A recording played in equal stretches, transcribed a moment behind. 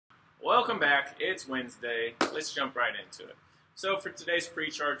Welcome back. It's Wednesday. Let's jump right into it. So for today's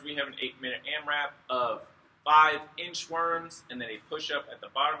pre-charge, we have an 8-minute AMRAP of 5 inchworms and then a push-up at the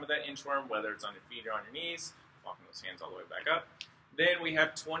bottom of that inchworm, whether it's on your feet or on your knees, walking those hands all the way back up. Then we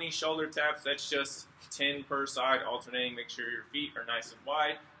have 20 shoulder taps. That's just 10 per side, alternating. Make sure your feet are nice and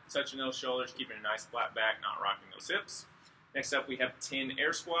wide, touching those shoulders, keeping a nice flat back, not rocking those hips. Next up, we have 10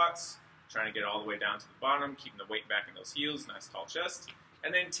 air squats, trying to get all the way down to the bottom, keeping the weight back in those heels, nice tall chest.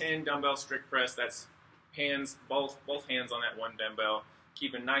 And then 10 dumbbell strict press. That's hands, both hands on that one dumbbell,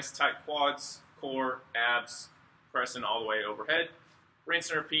 keeping nice tight quads, core, abs, pressing all the way overhead. Rinse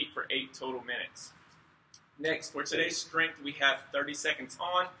and repeat for 8 total minutes. Next, for today's strength, we have 30 seconds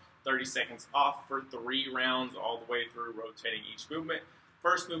on, 30 seconds off for 3 rounds all the way through, rotating each movement.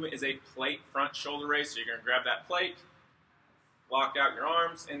 First movement is a plate front shoulder raise. So you're going to grab that plate, lock out your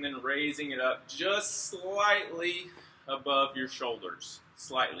arms, and then raising it up just slightly above your shoulders.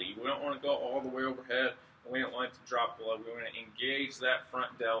 Slightly. We don't want to go all the way overhead, and we don't want it to drop below. We want to engage that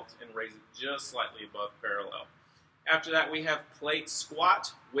front delt and raise it just slightly above parallel. After that, we have plate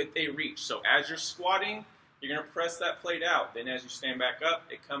squat with a reach. So as you're squatting, you're going to press that plate out. Then as you stand back up,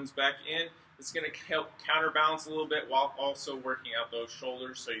 it comes back in. It's going to help counterbalance a little bit while also working out those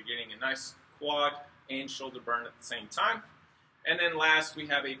shoulders, so you're getting a nice quad and shoulder burn at the same time. And then last, we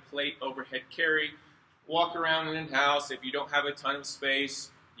have a plate overhead carry. Walk around in the house. If you don't have a ton of space,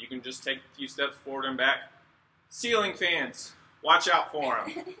 you can just take a few steps forward and back. Ceiling fans, watch out for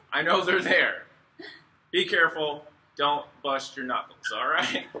them. I know they're there. Be careful. Don't bust your knuckles, all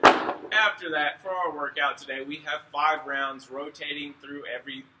right? After that, for our workout today, we have 5 rounds rotating through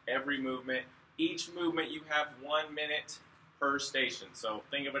every movement. Each movement, you have 1 minute per station. So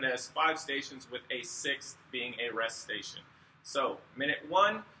think of it as 5 stations with a 6th being a rest station. So minute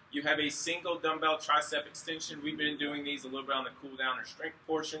 1, you have a single dumbbell tricep extension. We've been doing these a little bit on the cool down or strength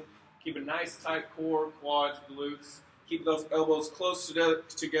portion. Keep a nice tight core, quads, glutes. Keep those elbows close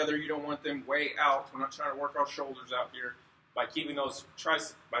together. You don't want them way out. We're not trying to work our shoulders out here. By keeping those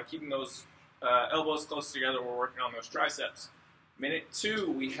elbows close together, we're working on those triceps. Minute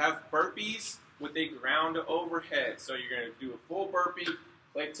 2, we have burpees with a ground overhead. So you're going to do a full burpee.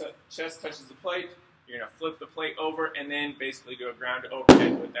 Chest touches the plate. You're going to flip the plate over and then basically do a ground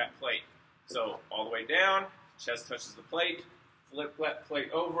overhead with that plate. So all the way down, chest touches the plate, flip that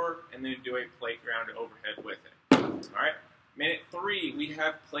plate over, and then do a plate ground overhead with it. All right. Minute 3, we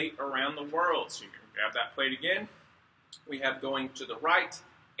have plate around the world. So you're going to grab that plate again. We have going to the right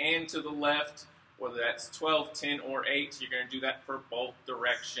and to the left, whether that's 12, 10, or 8. You're going to do that for both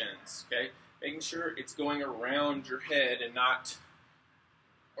directions. Okay. Making sure it's going around your head and not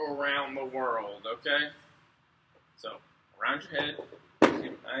around the world, okay? So, around your head,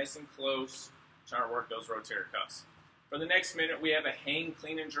 get nice and close, trying to work those rotator cuffs. For the next minute, we have a hang,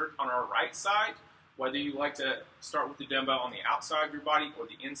 clean, and jerk on our right side. Whether you like to start with the dumbbell on the outside of your body or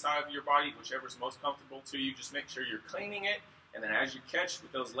the inside of your body, whichever is most comfortable to you, just make sure you're cleaning it, and then as you catch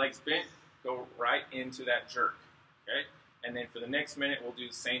with those legs bent, go right into that jerk, okay? And then for the next minute, we'll do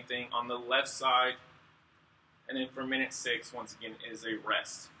the same thing on the left side. And then for minute 6, once again, is a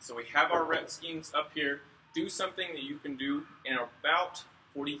rest. So we have our rep schemes up here. Do something that you can do in about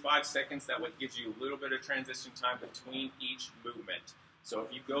 45 seconds. That way it gives you a little bit of transition time between each movement. So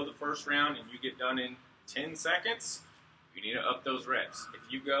if you go the first round and you get done in 10 seconds, you need to up those reps.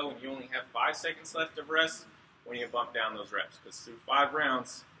 If you go and you only have 5 seconds left of rest, we need to bump down those reps. Because through 5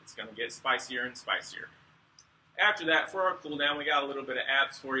 rounds, it's going to get spicier and spicier. After that, for our cool down, we got a little bit of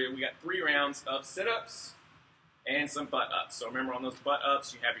abs for you. We got 3 rounds of sit-ups and some butt-ups. So remember, on those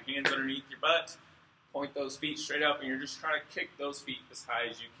butt-ups, you have your hands underneath your butt, point those feet straight up, and you're just trying to kick those feet as high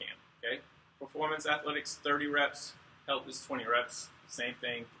as you can, okay? Performance athletics, 30 reps. Health is 20 reps. Same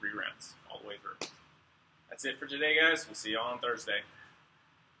thing, 3 rounds all the way through. That's it for today, guys. We'll see you all on Thursday.